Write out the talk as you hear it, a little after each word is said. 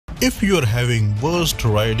If you are having worst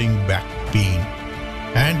riding back pain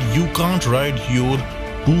and you can't ride your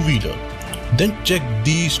two-wheeler, then check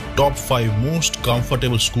these top 5 most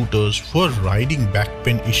comfortable scooters for riding back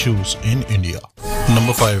pain issues in India.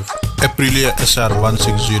 Number 5. Aprilia SR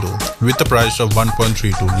 160 with a price of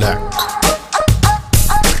 1.32 lakh.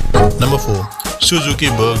 Number 4. Suzuki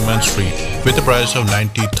Bergman Street with a price of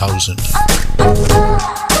 90,000.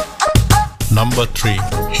 Number 3.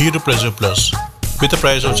 Hero Pleasure Plus with a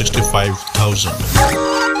price of 65,000.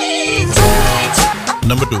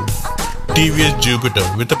 Number 2. TVS Jupiter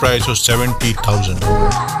with a price of 70,000.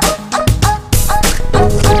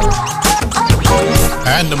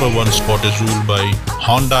 And number 1 spot is ruled by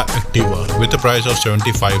Honda Activa with a price of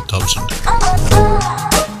 75,000.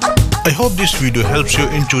 I hope this video helps you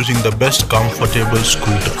in choosing the best comfortable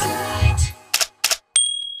scooter.